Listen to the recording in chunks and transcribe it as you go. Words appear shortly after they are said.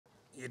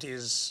it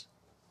is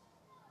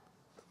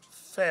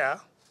fair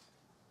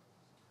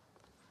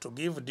to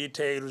give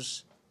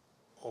details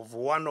of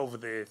one of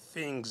the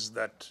things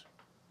that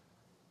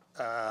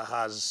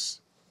has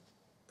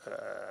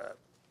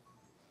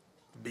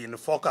been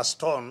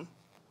focused on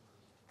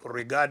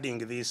regarding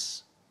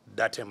this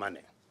dirty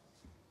money.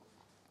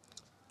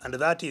 And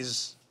that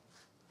is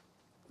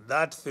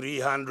that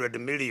 300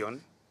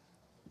 million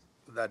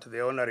that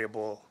the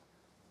Honorable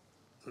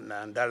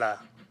Nandala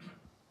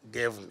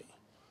gave me.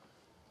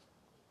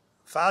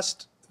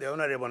 First, the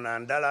Honorable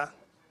Nandala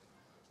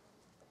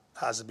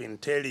has been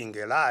telling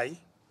a lie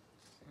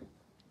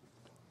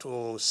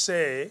to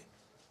say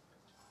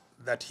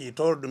that he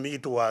told me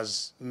it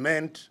was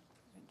meant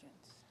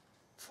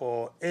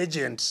for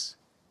agents,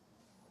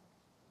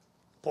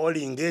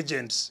 polling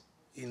agents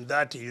in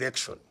that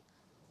election.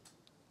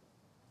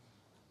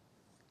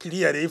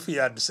 Clearly, if he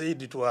had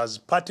said it was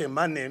party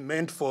money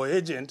meant for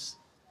agents,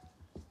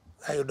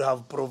 I would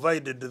have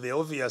provided the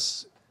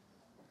obvious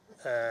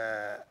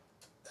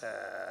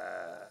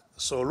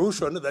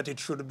solution that it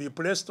should be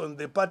placed on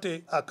the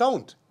party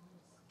account.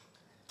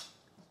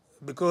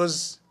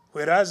 Because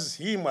whereas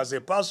him as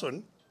a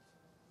person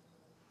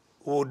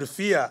would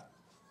fear,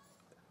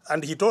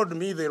 and he told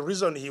me the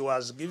reason he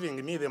was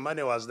giving me the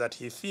money was that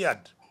he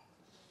feared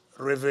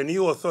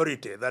Revenue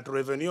Authority, that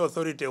Revenue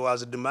Authority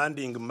was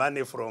demanding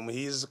money from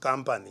his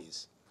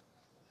companies.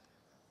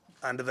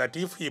 And that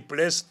if he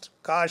placed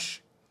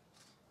cash,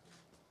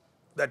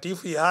 that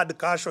if he had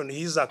cash on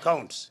his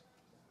accounts,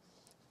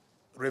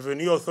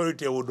 Revenue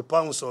Authority would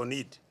pounce on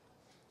it,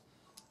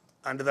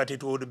 and that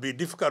it would be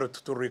difficult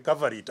to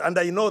recover it. And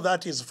I know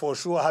that is for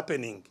sure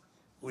happening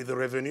with the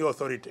Revenue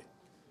Authority.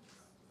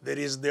 There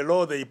is the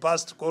law they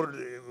passed called,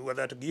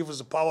 that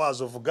gives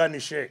powers of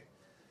garnish,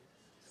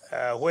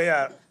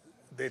 where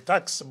the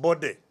tax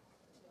body,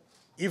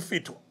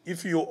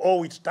 if you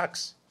owe it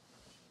tax,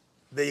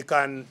 they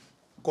can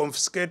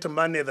confiscate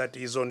money that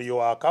is on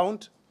your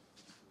account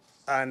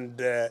and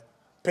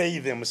pay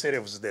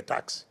themselves the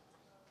tax.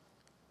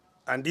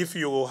 And if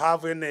you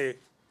have any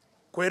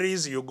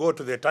queries, you go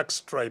to the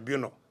tax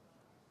tribunal.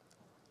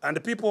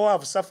 And people who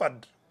have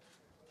suffered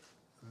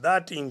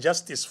that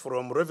injustice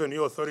from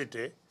Revenue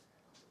Authority,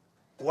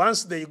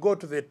 once they go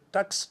to the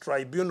tax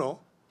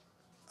tribunal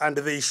and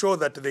they show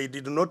that they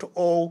did not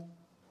owe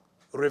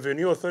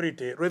Revenue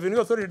Authority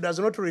does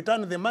not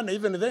return the money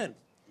even then.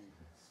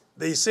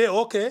 They say,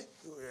 okay,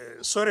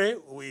 sorry,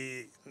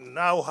 we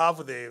now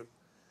have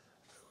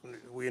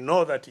we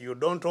know that you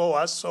don't owe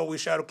us, so we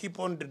shall keep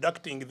on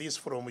deducting this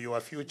from your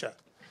future.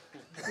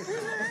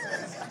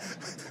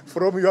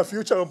 From your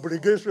future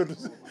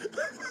obligations.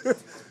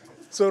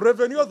 So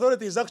Revenue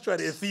Authority is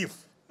actually a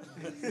thief,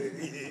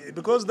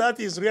 because that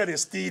is really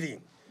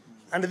stealing.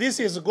 And this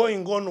is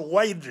going on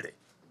widely.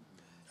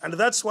 And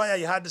that's why I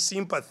had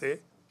sympathy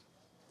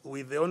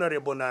with the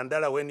Honorable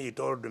Nandala when he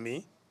told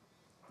me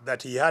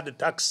that he had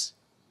tax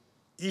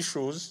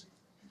issues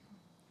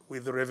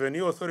with the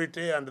Revenue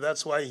Authority, and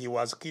that's why he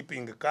was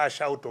keeping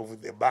cash out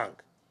of the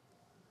bank.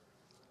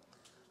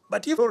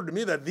 But he told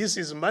me that this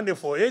is money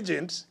for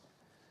agents.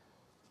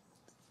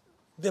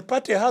 The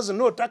party has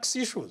no tax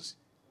issues.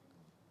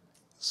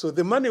 So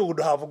the money would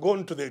have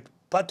gone to the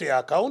party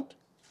account,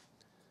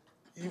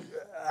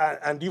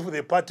 and if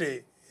the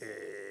party,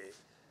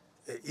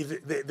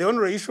 the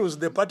only issues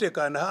the party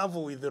can have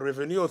with the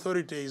Revenue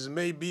Authority is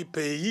maybe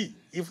payee,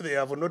 if they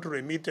have not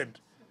remitted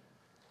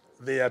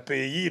their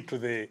payee to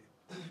the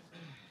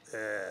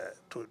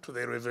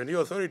Revenue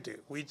Authority,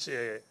 which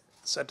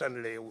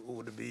certainly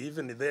would be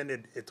even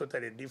then a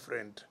totally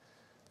different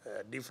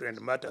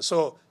matter.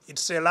 So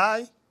it's a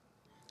lie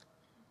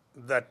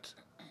that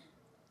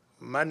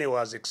money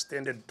was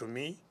extended to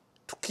me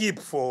to keep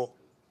for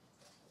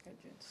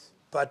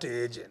party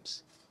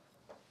agents.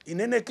 In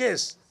any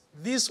case,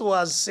 this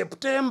was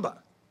September.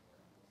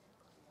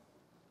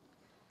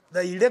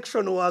 The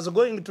election was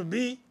going to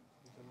be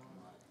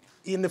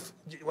in,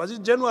 was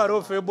it January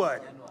or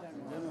February?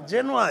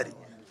 January.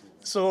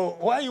 So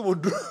why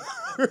would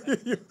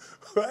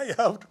why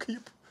have to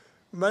keep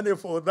money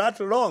for that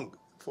long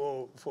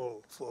for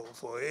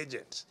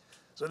agents?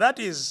 So that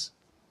is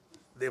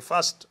the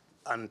first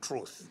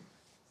untruth.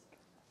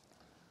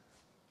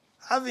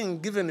 Having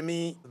given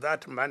me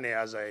that money,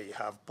 as I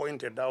have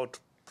pointed out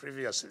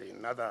previously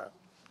in other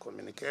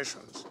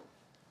communications,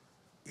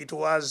 it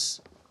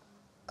was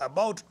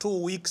about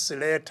 2 weeks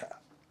later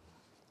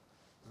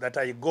that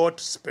I got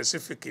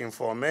specific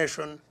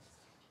information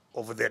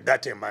of the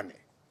dirty money.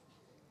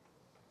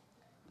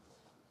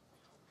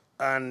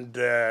 And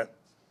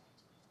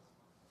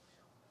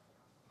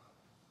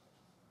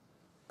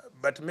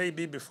but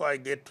maybe before I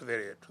get to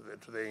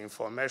the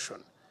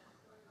information,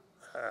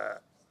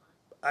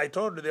 I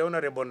told the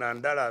Honorable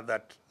Nandala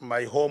that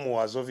my home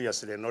was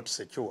obviously not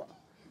secure,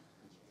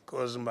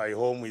 because my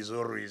home is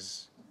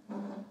always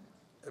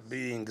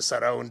being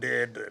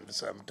surrounded and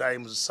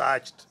sometimes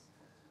searched.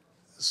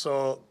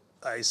 So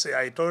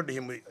I told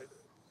him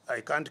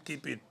I can't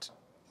keep it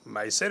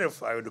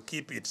myself. I would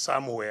keep it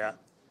somewhere,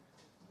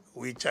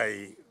 which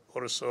I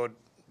also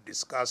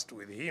discussed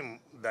with him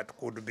that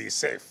could be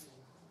safe.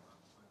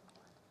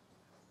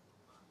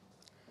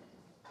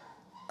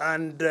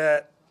 And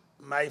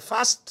my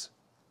first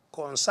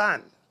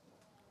concern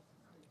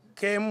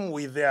came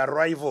with the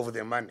arrival of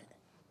the money,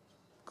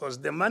 because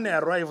the money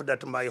arrived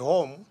at my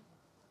home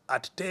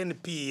at 10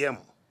 p.m.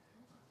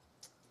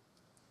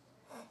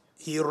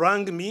 He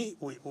rang me.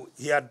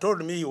 He had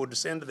told me he would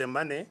send the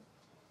money.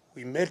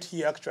 We met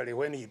here actually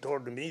when he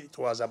told me. It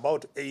was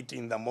about 8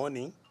 in the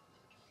morning.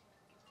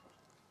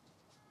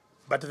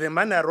 But the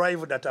money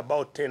arrived at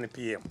about 10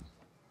 p.m.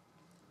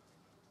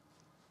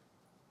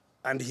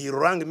 And he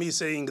rang me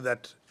saying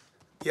that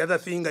the other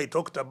thing I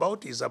talked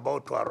about is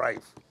about to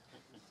arrive.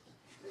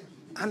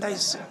 And I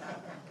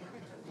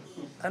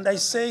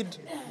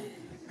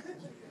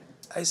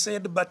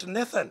said, but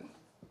Nathan,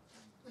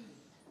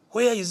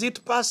 where is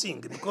it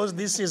passing? Because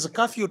this is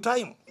curfew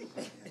time.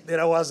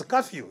 There was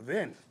curfew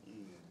then.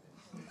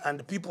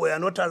 And people were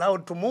not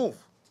allowed to move.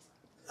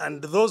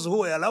 And those who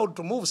were allowed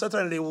to move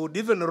certainly would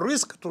even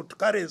risk to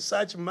carry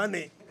such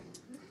money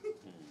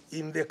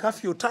in the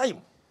curfew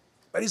time.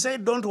 But he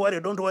said, don't worry,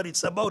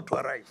 it's about to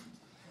arrive.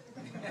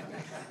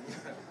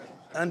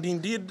 And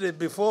indeed,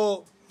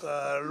 before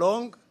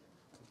long,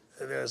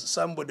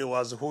 somebody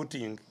was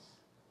hooting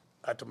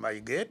at my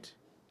gate.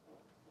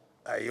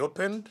 I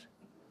opened,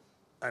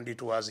 and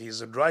it was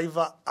his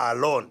driver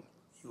alone.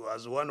 He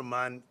was one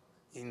man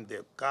in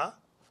the car,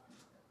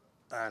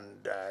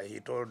 and he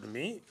told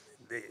me,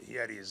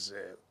 here is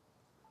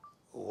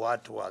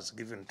what was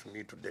given to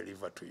me to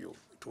deliver to you.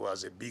 It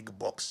was a big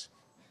box.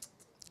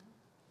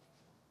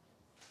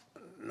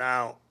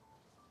 Now,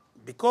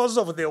 because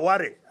of the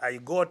worry I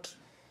got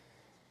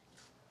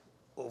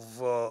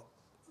of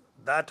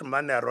that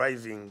money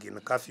arriving in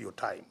curfew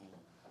time,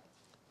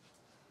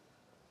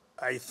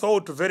 I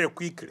thought very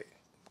quickly,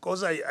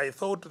 because I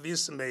thought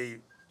this may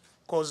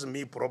cause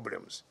me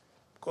problems.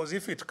 Because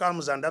if it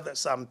comes and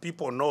some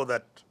people know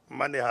that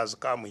money has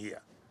come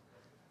here,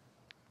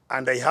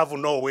 and I have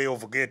no way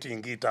of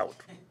getting it out.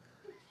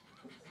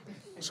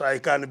 So I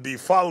can be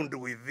found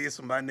with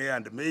this money,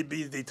 and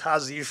maybe it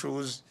has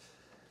issues.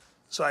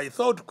 So I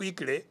thought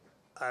quickly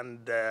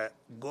and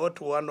got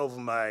one of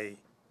my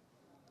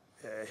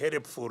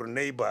helpful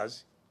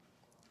neighbors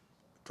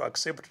to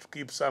accept to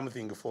keep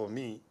something for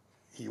me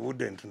he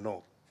wouldn't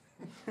know.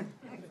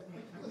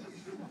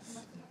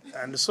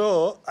 And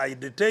so I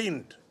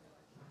detained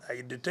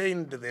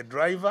the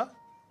driver,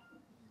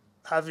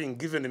 having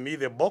given me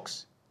the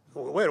box.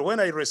 Well, when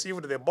I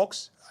received the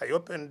box, I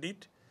opened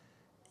it.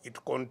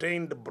 It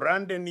contained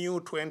brand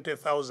new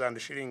 20,000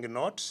 shilling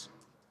notes,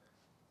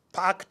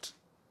 packed,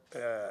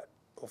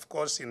 of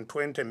course, in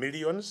 20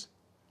 millions,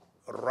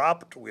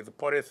 wrapped with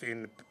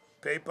polythene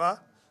paper,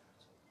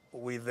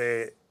 with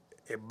a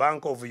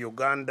Bank of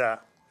Uganda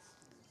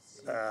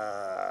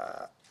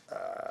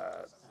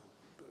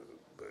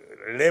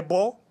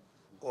label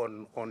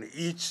on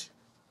each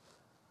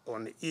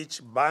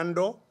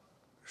bundle,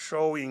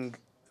 showing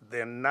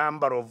the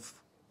number of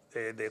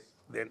the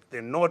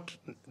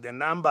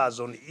numbers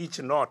on each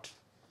note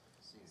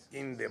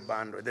in the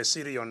bundle, the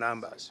serial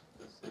numbers.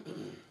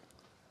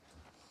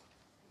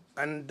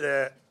 And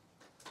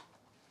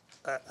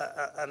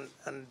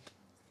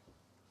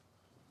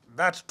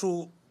that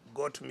too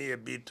got me a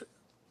bit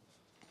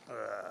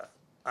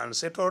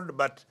unsettled,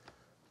 but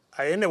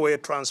I anyway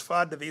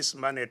transferred this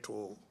money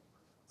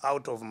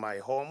out of my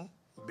home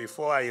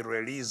before I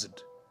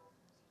released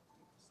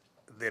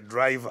the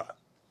driver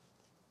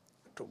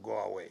to go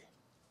away.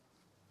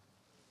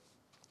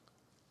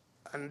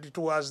 And it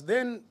was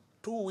then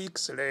 2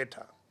 weeks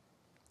later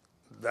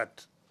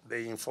that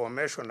the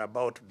information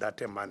about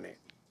that money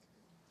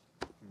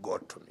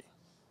got to me.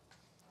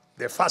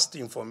 The first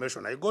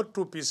information, I got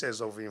 2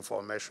 pieces of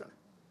information.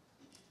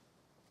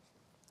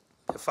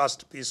 The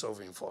first piece of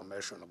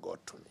information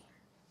got to me.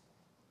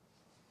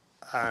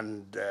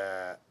 And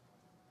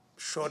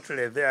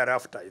shortly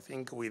thereafter, I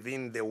think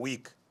within the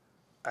week,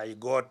 I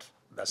got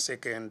the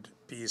second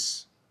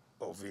piece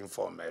of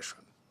information.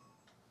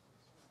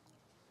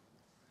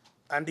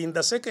 And in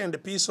the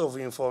second piece of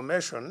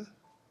information,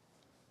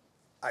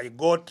 I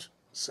got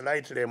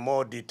slightly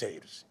more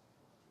details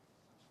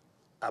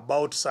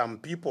about some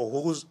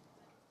people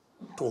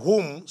to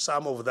whom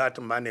some of that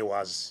money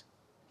was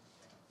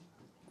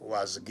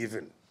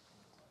given.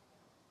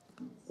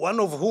 One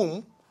of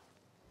whom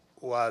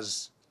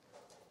was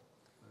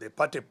the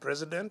party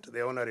president,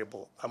 the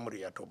Honorable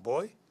Amuriat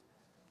Oboi,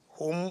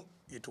 whom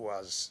it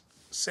was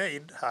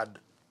said had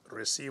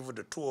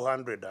received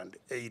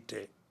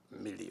 280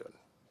 million.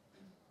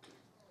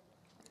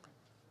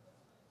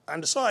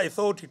 And so I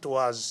thought it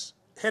was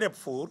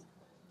helpful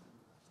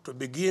to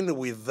begin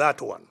with that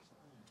one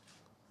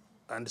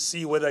and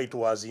see whether it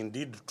was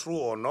indeed true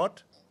or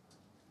not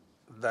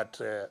that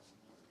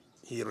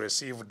he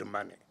received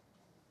money.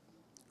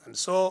 And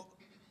so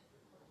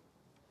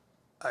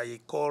I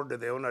called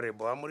the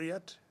Honorable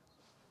Amuriat,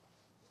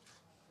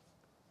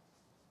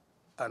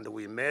 and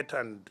we met,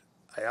 and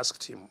I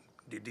asked him,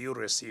 did you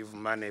receive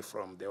money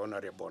from the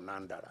Honorable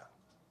Nandala?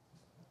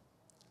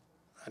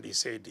 And he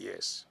said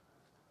yes.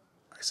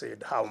 I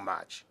said, how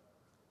much?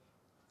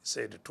 He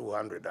said,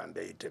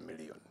 280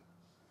 million.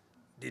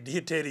 Did he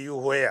tell you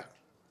where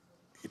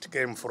it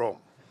came from?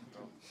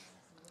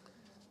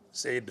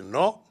 Said,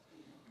 no,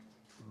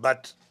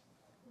 but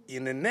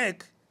in the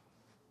NEC,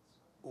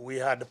 we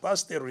had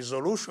passed a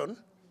resolution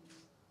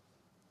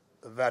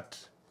that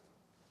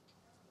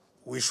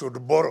we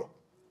should borrow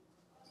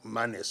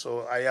money.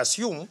 So I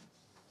assume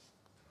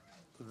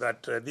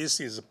that this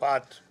is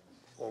part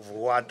of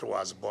what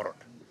was borrowed.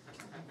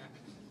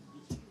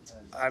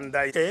 And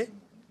I say,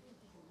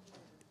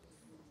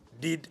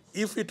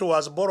 if it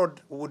was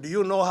borrowed, would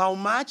you know how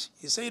much?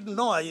 He said,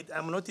 no,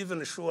 I'm not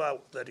even sure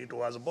that it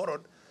was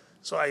borrowed,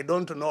 so I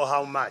don't know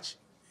how much.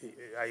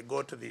 I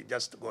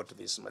just got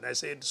this money. I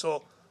said,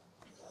 so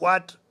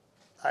what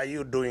are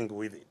you doing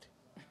with it?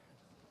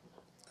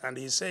 And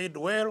he said,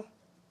 well,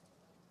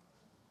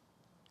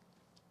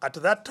 at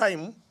that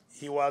time,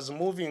 he was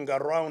moving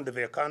around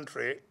the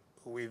country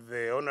with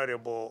the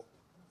Honorable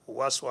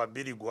Waswa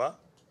Birigwa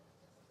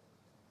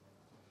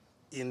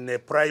in the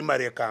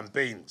primary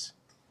campaigns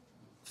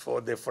for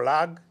the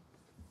flag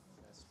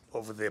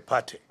of the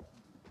party.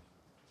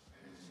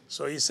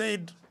 So he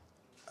said,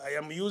 I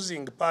am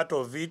using part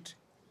of it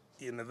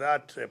in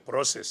that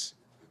process,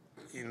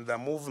 in the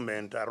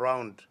movement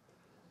around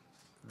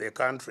the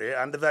country,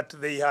 and that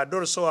they had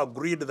also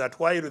agreed that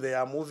while they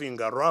are moving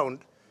around,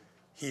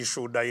 he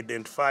should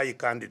identify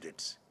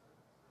candidates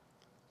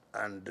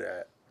and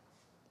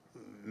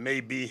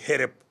maybe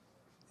help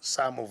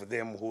some of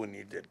them who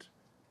needed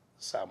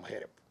some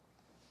help.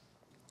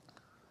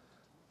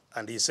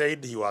 And he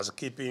said he was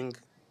keeping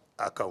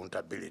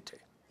accountability.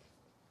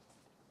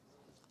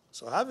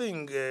 So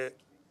having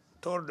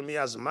told me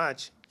as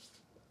much,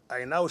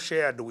 I now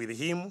shared with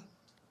him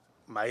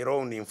my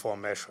own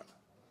information.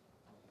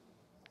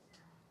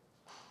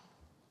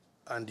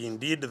 And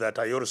indeed that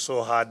I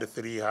also had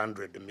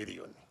 300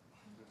 million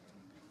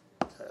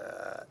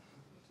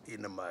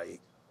in my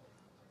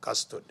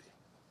custody.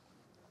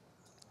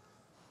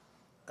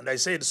 And I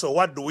said, so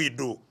what do we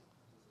do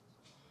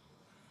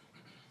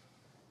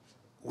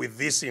with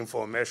this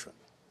information?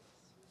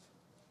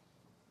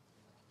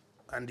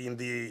 And in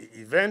the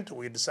event,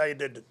 we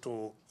decided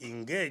to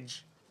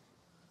engage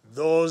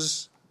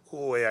those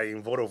who were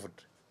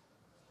involved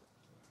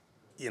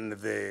in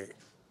the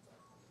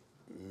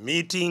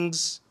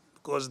meetings,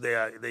 because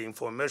the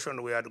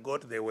information we had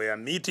got, there were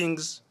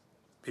meetings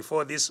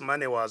before this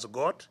money was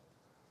got.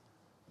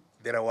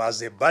 There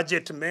was a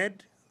budget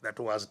made that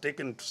was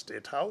taken to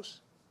State House,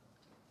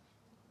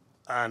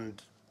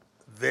 and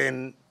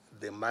then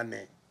the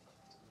money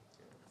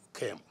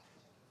came.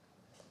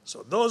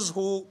 So those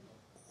who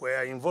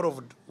were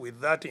involved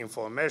with that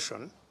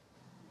information,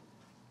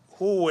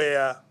 who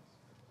were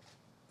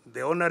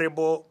the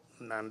Honorable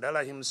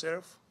Nandala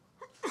himself,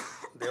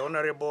 the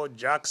Honorable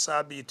Jack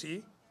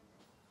Sabiti,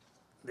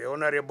 the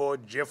Honorable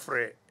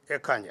Jeffrey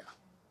Ekanya,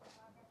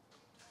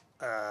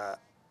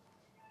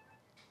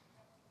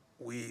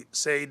 we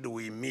said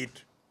we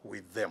meet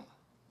with them,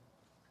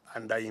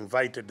 and I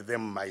invited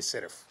them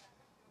myself,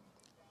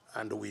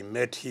 and we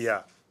met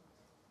here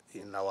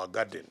in our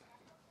garden.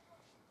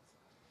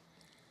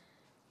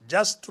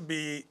 Just to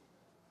be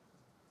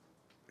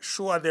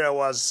sure there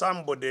was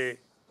somebody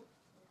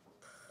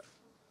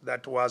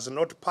that was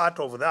not part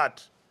of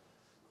that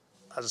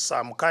as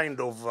some kind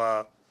of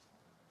a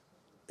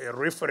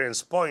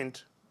reference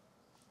point,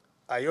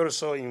 I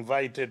also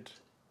invited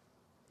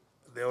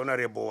the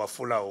Honorable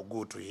Wafula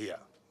Ogu to here.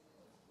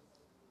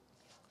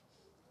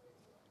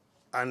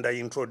 And I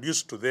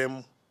introduced to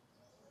them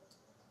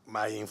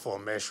my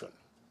information.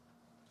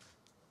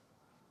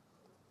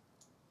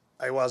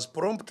 I was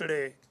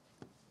promptly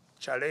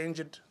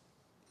challenged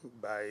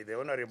by the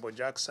Honorable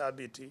Jack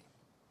Sabiti,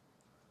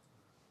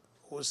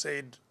 who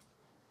said,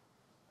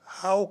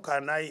 how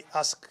can I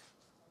ask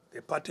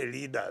the party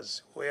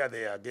leaders where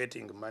they are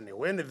getting money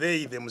when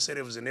they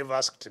themselves never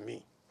asked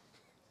me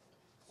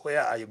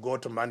where I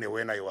got money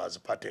when I was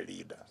party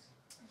leader?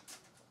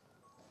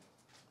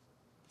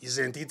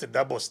 Isn't it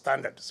double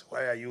standards?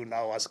 Why are you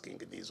now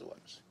asking these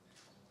ones?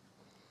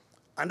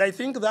 And I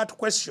think that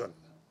question,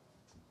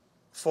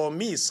 for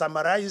me,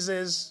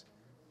 summarizes,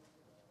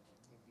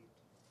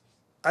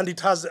 and it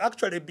has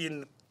actually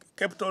been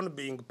kept on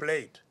being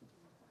played.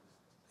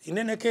 In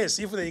any case,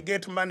 if they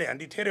get money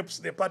and it helps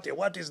the party,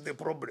 what is the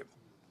problem?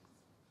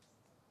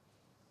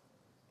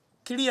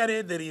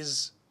 Clearly, there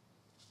is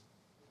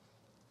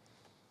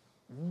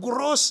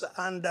gross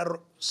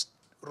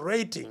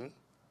underrating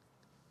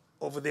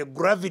of the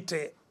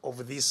gravity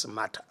of this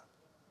matter.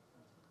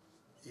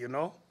 You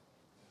know,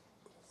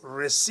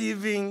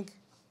 receiving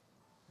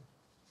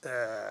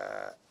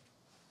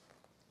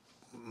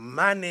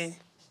money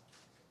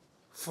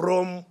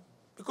from,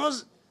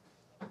 because,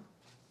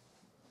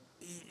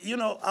 you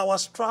know, our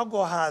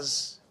struggle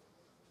has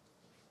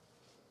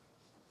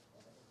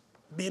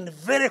been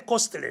very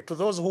costly to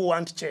those who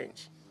want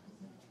change.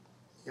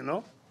 You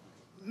know,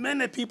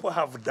 many people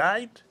have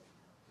died,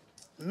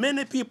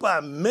 many people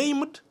are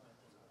maimed.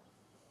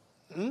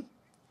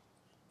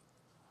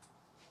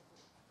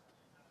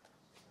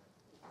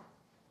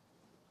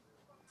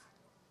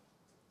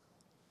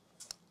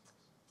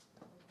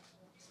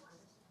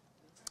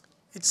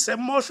 It's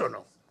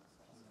emotional.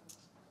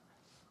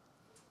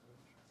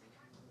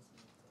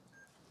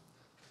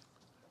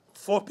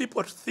 For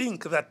people to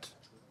think that,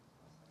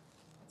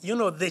 you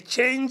know, the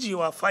change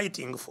you are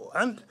fighting for,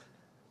 and,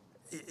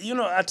 you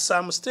know, at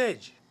some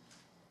stage,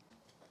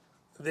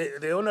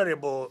 the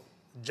Honorable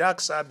Jack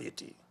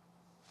Sabiti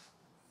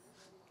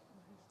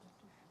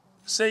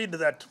said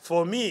that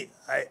for me,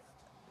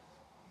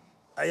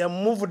 I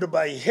am moved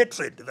by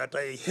hatred, that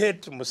I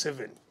hate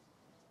Museveni.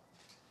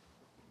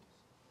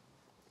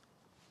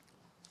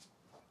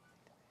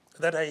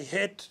 That I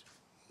hate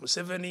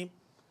Museveni,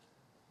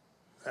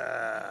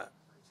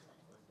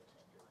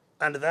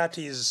 and that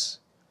is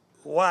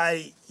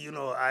why, you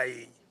know,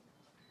 I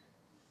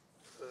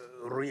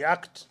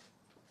react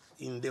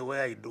in the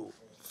way I do.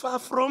 Far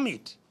from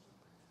it.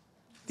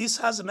 This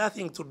has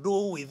nothing to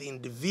do with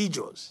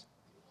individuals.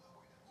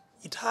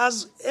 It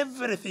has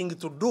everything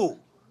to do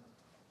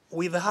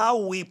with how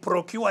we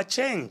procure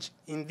change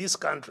in this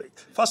country.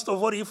 First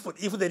of all,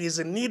 if there is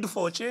a need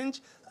for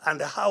change,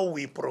 and how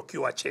we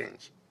procure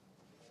change.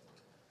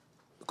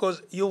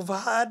 Because you've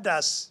heard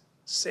us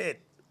say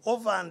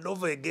over and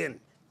over again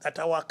that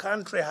our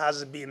country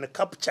has been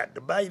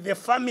captured by the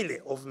family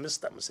of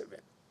Mr.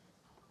 Museveni.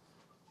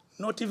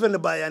 Not even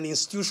by an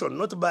institution,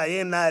 not by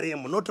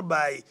NRM, not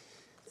by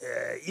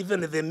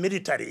even the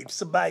military,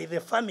 it's by the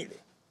family.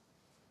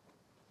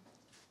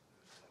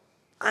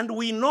 And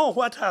we know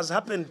what has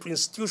happened to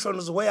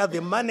institutions where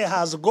the money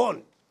has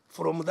gone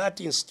from that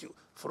institute,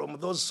 from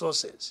those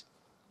sources.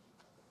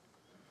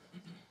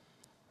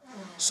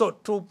 So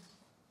to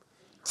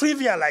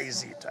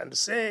trivialize it and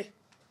say,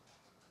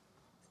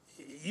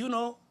 you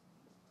know,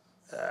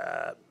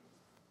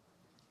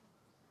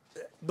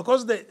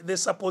 because the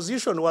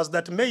supposition was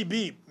that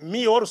maybe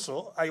me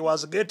also, I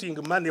was getting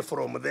money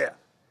from there.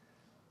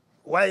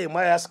 Why am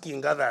I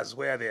asking others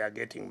where they are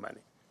getting money?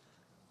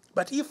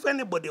 But if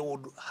anybody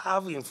would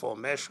have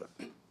information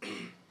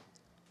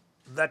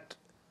that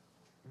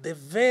the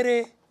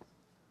very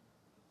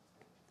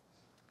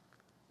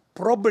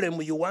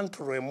problem you want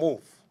to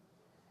remove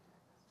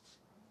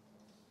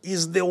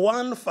is the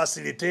one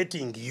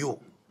facilitating you,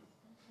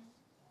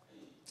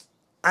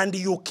 and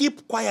you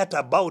keep quiet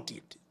about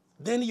it,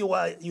 then you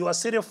are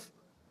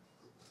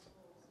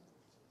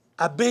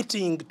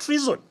self-abetting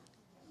treason.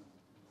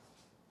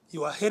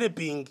 You are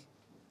helping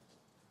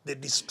the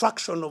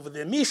destruction of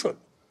the mission.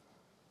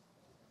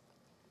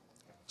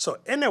 So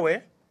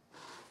anyway,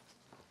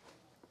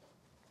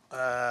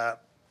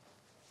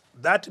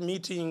 that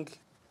meeting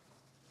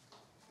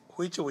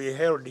which we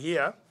held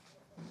here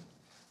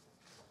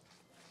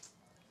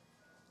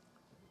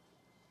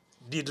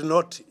did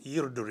not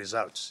yield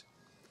results.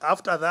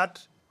 After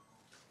that,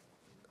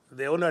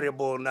 the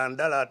Honorable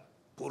Nandala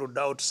pulled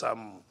out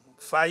some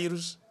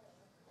files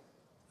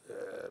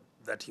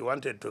that he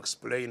wanted to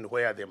explain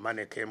where the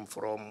money came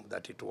from,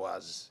 that it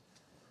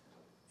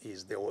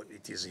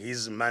is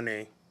his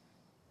money,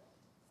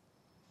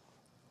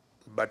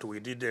 but we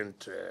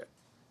didn't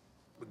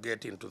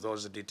get into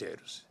those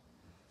details.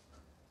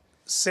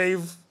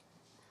 Save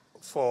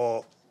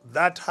for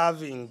that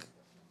having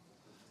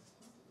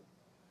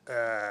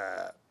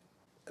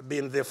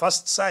been the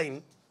first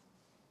sign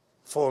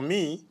for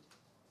me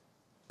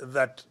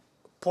that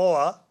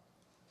poor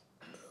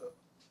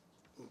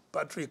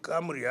Patrick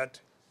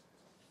Amuriat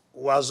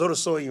was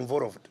also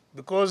involved,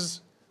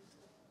 because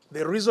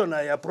the reason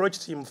I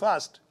approached him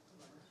first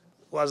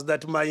was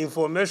that my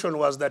information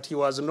was that he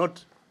was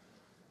not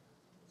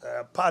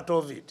part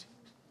of it.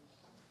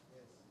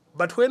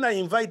 But when I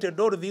invited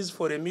all these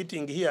for a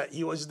meeting here,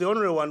 he was the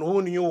only one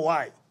who knew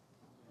why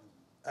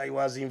I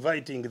was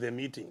inviting the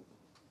meeting.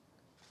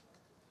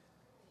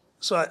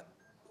 So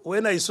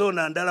when I saw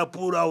Nandala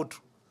pull out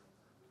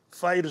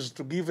files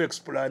to give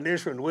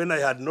explanation when I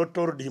had not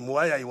told him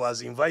why I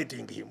was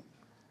inviting him,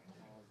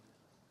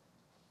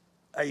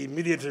 I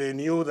immediately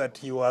knew that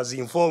he was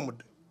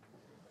informed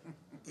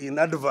in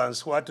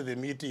advance what the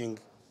meeting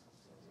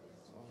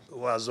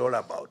was all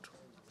about.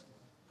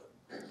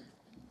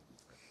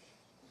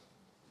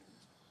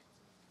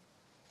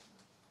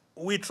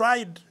 We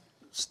tried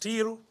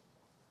still,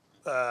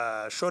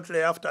 shortly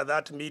after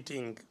that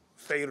meeting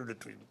failed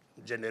to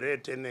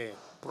generate any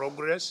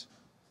progress,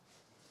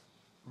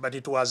 but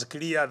it was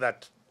clear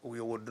that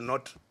we would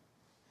not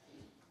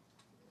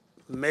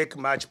make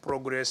much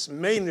progress,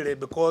 mainly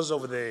because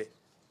of the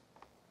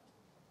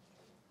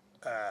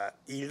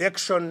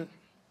election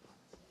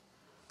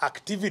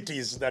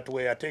activities that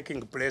were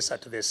taking place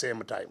at the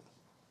same time.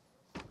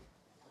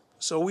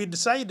 So we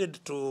decided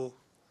to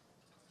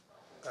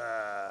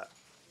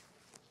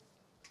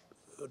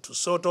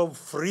sort of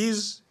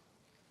freeze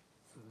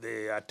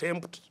the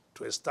attempt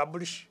to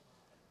establish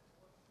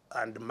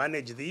and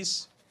manage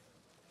this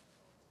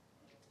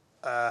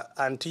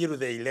until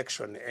the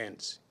election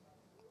ends.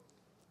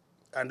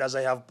 And as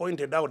I have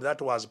pointed out,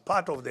 that was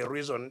part of the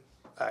reason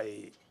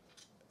I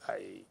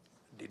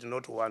did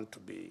not want to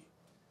be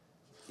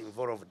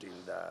involved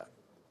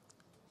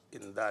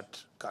in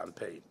that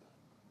campaign.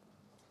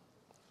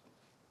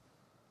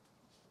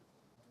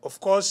 Of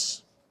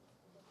course,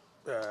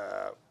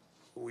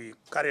 we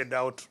carried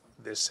out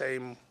the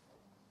same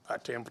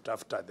attempt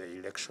after the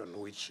election,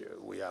 which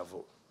we have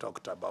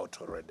talked about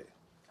already.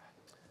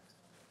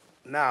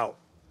 Now,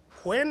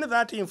 when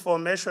that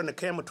information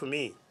came to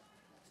me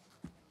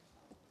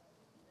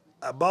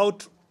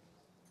about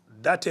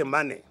dirty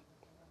money,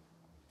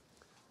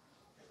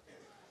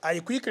 I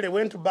quickly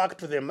went back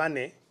to the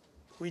money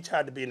which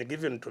had been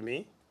given to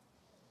me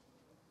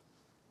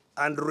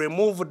and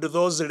removed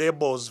those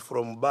labels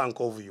from Bank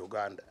of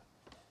Uganda,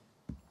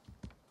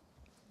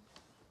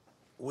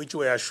 which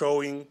were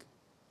showing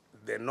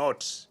the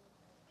notes,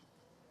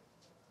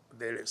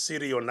 the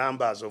serial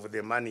numbers of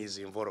the monies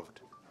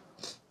involved.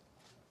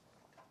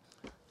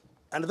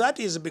 And that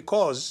is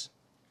because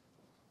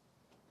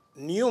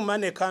new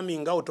money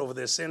coming out of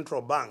the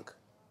central bank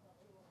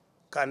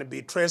can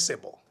be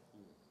traceable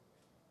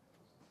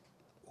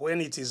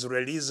when it is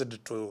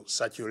released to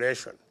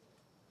circulation.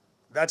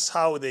 That's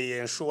how they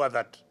ensure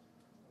that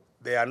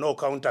there are no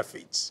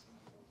counterfeits.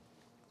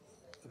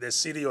 The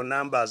serial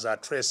numbers are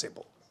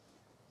traceable.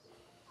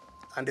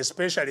 And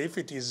especially if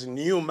it is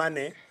new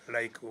money,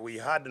 like we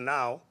had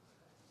now,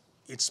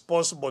 it's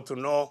possible to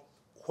know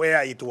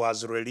where it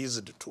was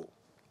released to.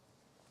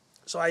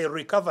 So I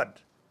recovered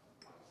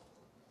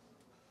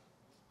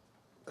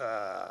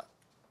that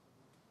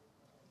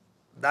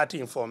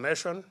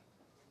information,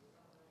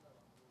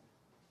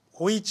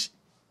 which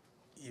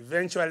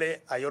eventually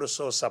I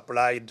also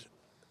supplied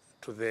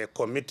to the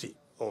committee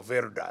of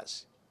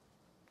elders,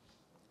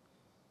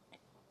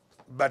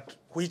 but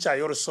which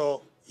I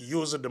also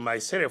used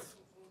myself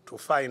to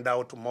find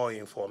out more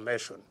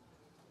information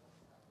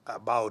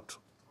about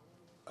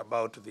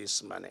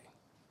this money.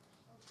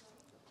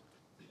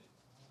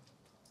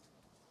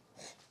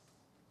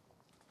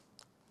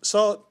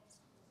 So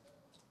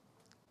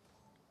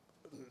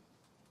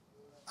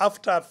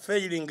after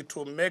failing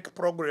to make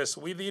progress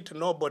with it,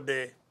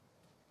 nobody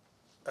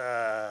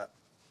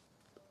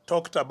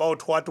talked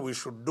about what we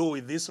should do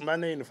with this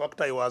money. In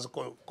fact, I was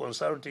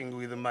consulting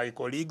with my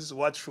colleagues,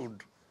 what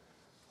should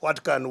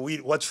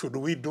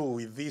we do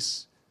with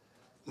this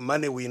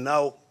money we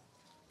now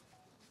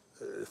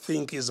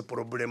think is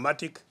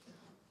problematic.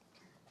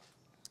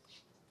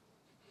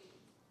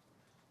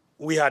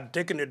 We had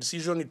taken a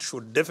decision it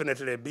should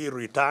definitely be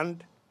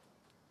returned.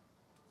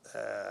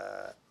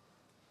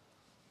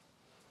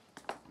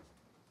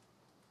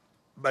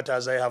 But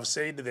as I have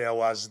said, there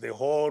was the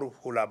whole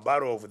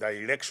hula-baro of the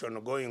election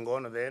going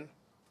on then.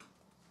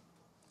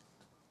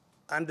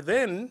 And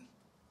then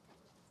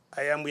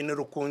I am in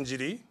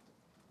Rukunjiri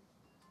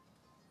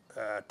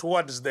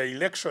towards the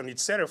election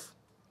itself,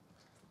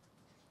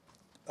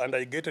 and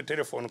I get a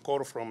telephone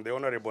call from the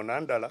Honorable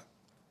Nandala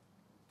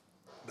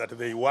that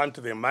they want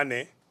the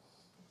money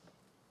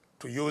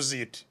to use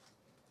it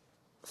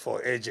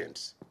for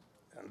agents.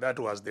 And that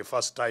was the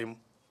first time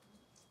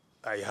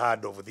I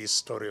heard of this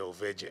story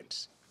of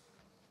agents.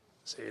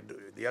 Said,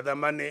 the other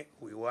money,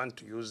 we want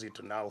to use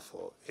it now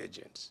for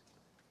agents.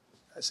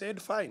 I said,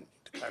 fine,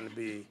 it can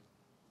be,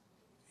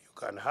 you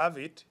can have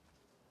it.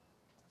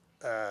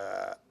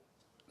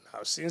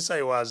 Now, since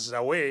I was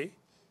away,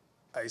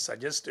 I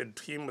suggested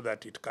to him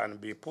that it can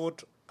be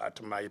put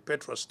at my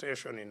petrol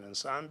station in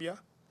Nsambya,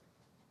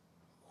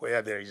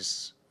 where there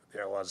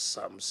was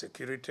some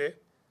security,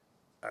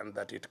 and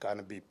that it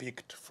can be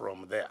picked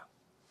from there.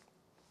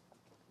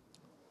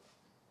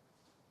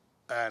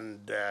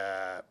 And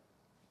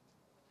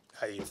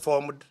I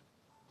informed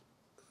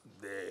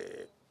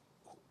the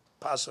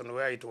person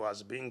where it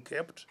was being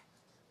kept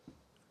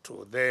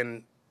to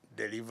then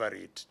deliver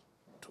it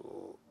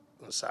to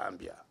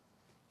Nsambya.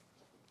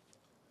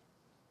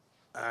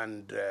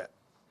 And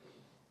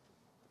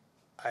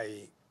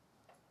I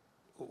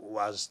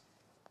was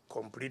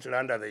completely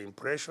under the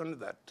impression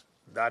that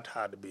that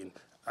had been,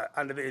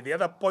 and the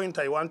other point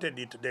I wanted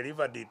it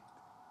delivered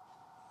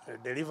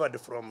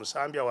from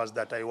Nsambya was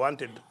that I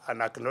wanted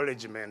an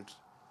acknowledgement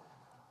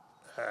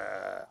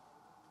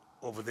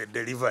of the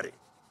delivery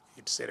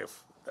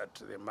itself, that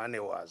the money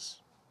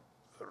was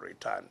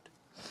returned.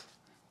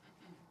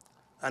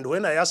 And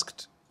when I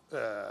asked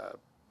the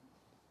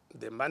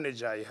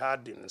manager I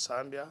had in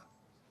Nsambya,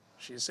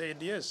 she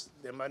said yes,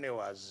 the money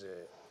was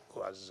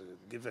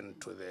given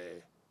to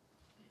the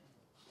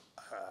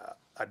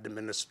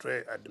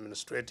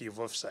administrative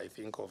officer, I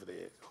think, of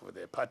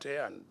the party,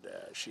 and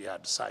she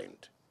had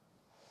signed.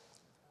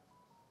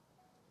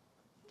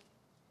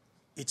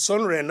 It's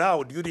only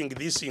now during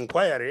this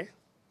inquiry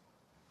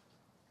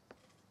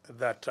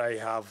that I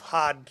have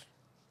heard,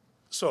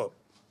 so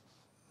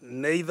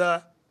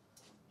neither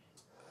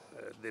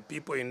the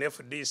people in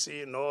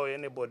FDC nor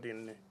anybody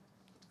in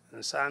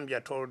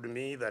Nsambya told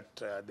me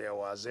that there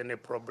was any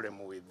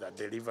problem with the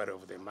delivery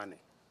of the money.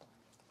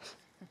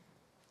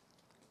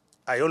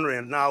 I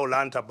only now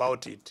learned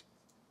about it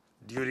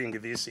during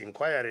this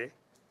inquiry,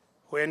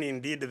 when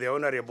indeed the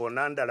Honorable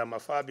Nandala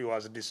Mafabi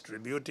was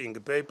distributing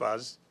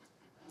papers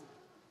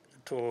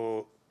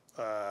to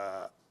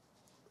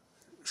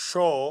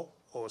show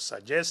or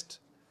suggest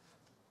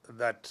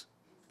that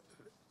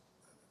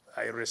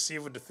I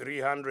received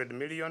 300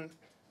 million,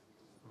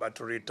 but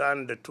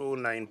returned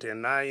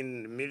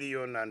 299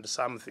 million and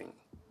something.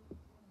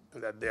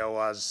 That there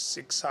was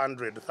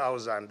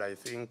 600,000, I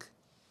think,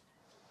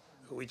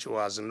 which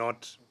was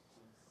not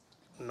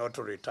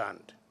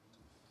returned.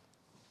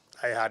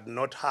 I had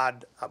not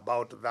heard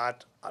about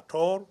that at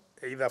all,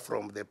 either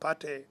from the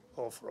party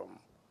or from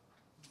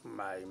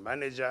my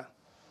manager.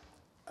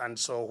 And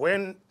so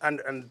when,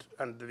 and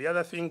the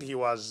other thing he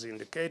was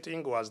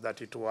indicating was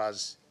that it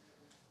was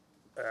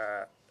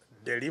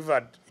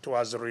delivered, it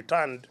was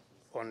returned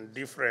on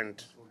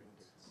different,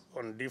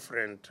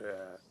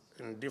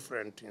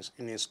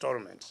 in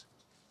installments.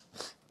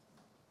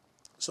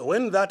 So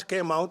when that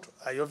came out,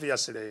 I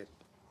obviously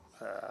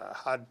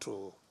had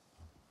to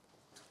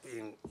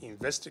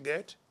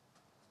investigate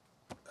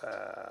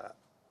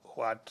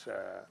what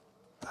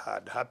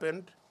had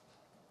happened.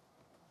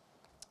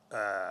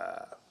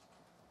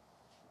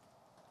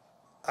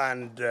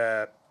 And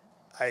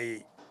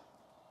I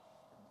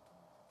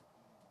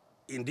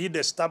indeed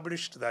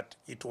established that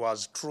it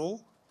was true.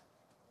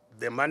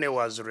 The money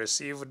was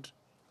received,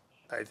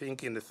 I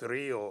think, in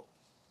three or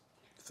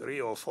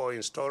four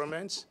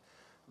installments,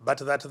 but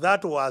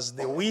that was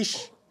the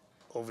wish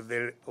of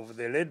the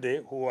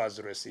lady who was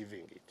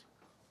receiving it.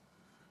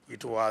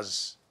 It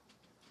was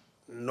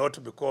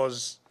not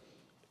because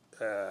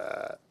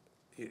there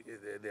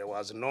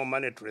was no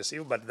money to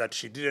receive, but that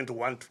she didn't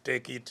want to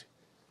take it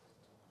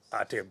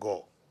at a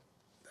go.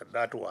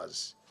 That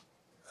was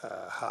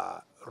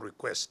her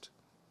request.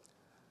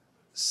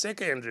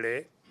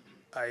 Secondly,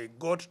 I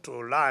got to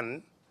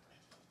learn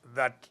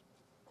that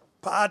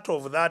part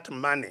of that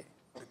money,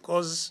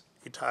 because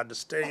it had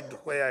stayed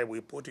where we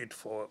put it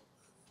for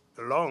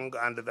long,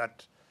 and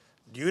that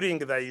during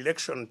the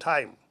election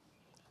time,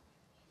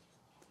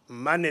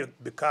 money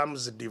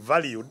becomes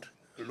devalued,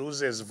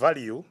 loses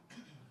value,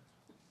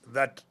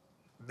 that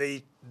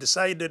they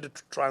decided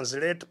to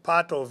translate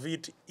part of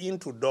it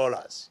into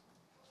dollars.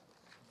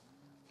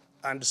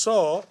 And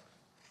so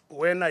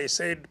when I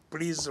said,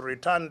 please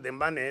return the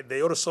money,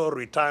 they also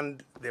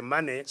returned the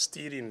money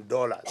still in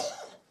dollars.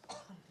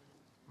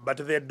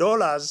 But the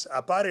dollars,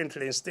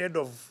 apparently, instead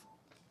of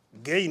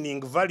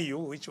gaining value,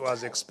 which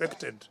was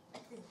expected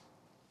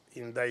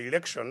in the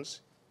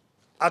elections,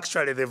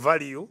 actually the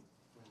value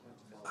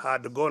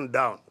had gone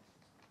down.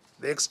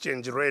 The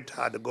exchange rate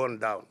had gone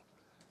down,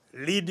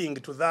 leading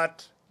to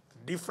that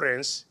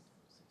difference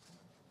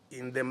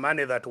in the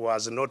money that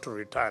was not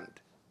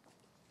returned.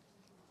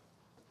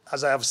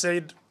 As I have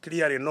said,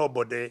 clearly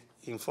nobody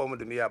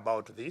informed me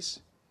about this.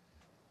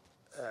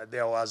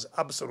 There was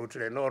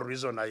absolutely no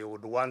reason I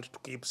would want to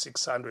keep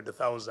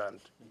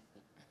 600,000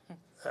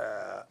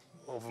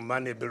 of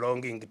money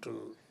belonging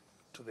to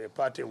the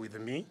party with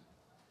me.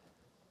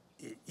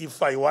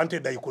 If I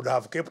wanted, I could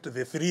have kept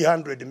the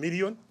 300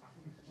 million,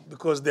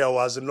 because there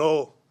was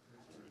no,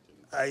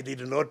 I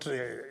did not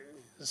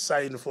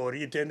sign for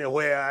it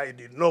anywhere.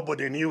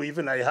 Nobody knew,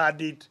 even I had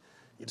it.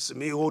 It's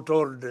me who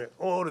told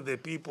all the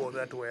people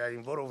that were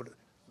involved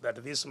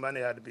that this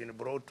money had been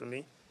brought to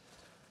me.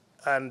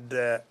 And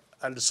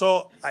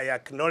so I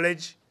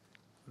acknowledge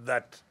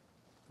that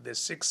the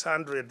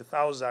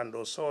 600,000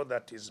 or so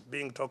that is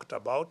being talked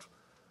about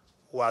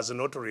was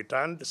not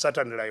returned.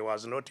 Certainly I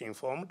was not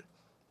informed.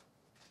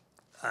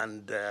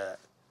 And,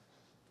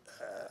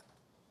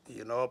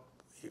 you know,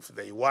 if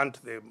they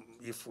want the,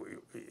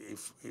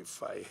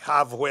 if I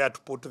have where to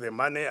put the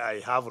money, I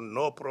have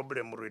no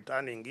problem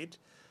returning it.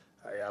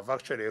 I have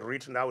actually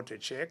written out a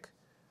check.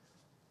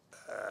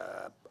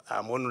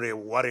 I'm only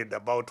worried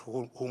about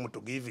whom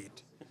to give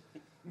it.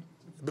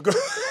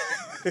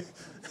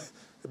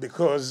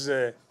 Because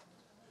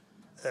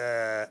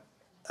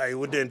I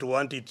wouldn't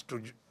want it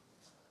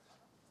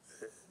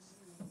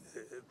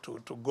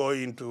to go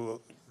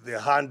into the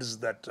hands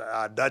that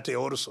are dirty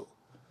also.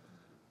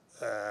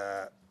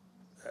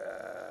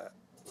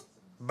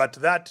 But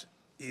that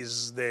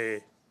is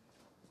the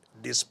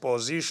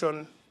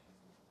disposition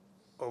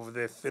of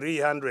the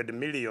 300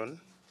 million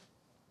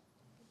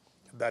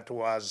that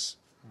was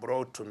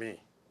brought to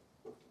me.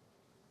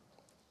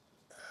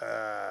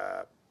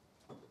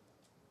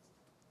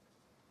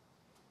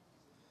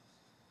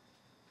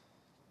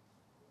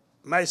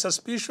 My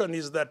suspicion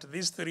is that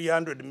this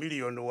 300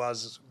 million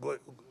was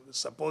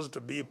supposed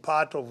to be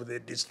part of the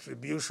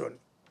distribution,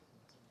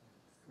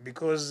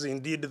 because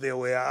indeed there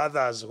were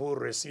others who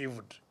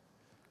received.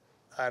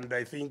 And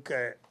I think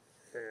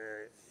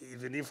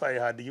even if I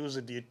had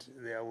used it,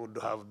 there would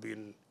have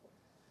been,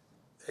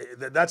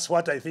 that's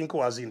what I think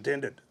was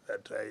intended,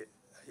 that I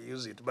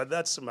use it. But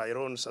that's my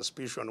own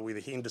suspicion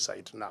with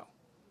hindsight now.